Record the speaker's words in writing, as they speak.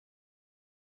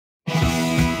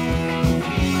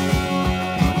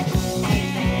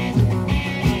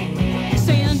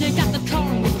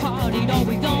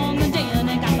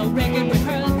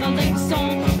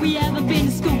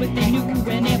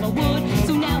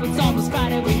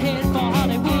Friday we head for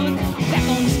Hollywood. Back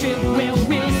on the strip where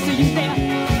we'll see you there.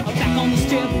 Back on the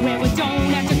strip where we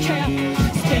don't have to care.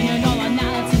 Spending all our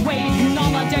nights and waiting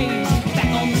all our days.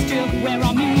 Back on the strip where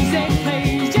our music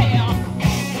plays, yeah.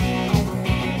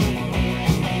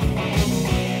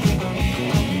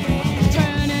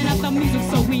 Turning up the music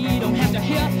so we don't have to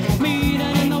hear.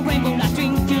 Meeting in the rainbow, like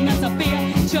drinking us a beer.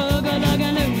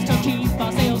 Sugar-lugging loose to keep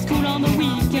ourselves cool on the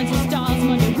weekends. With stars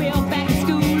Monday we're back in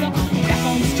school. Back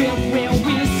on the strip where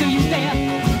we'll see you there.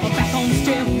 Back on the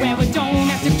strip where we don't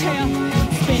have to care.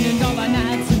 Spending all our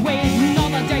nights and waiting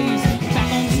all our days.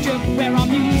 Back on the strip where our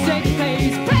music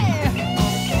plays. Play!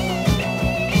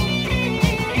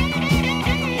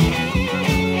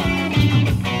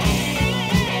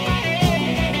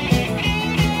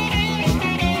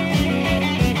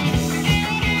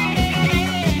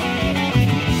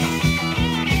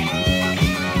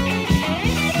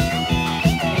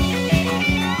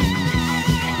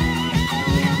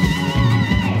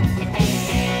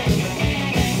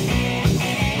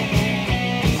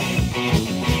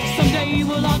 Someday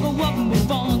we'll all go up and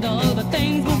move on to other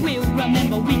things, but we'll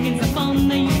remember weekends of fun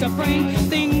they used to bring.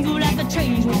 Things will have to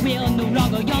change when we're no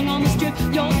longer young on the strip.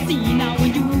 You'll see now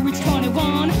when you reach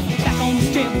 21. Back on the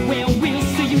strip where we'll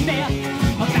see you there.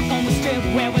 Back on the strip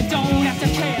where we don't have to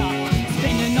care.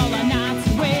 Spending all our nights,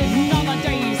 waiting all our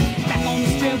days. Back on the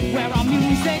strip where our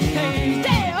music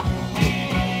plays.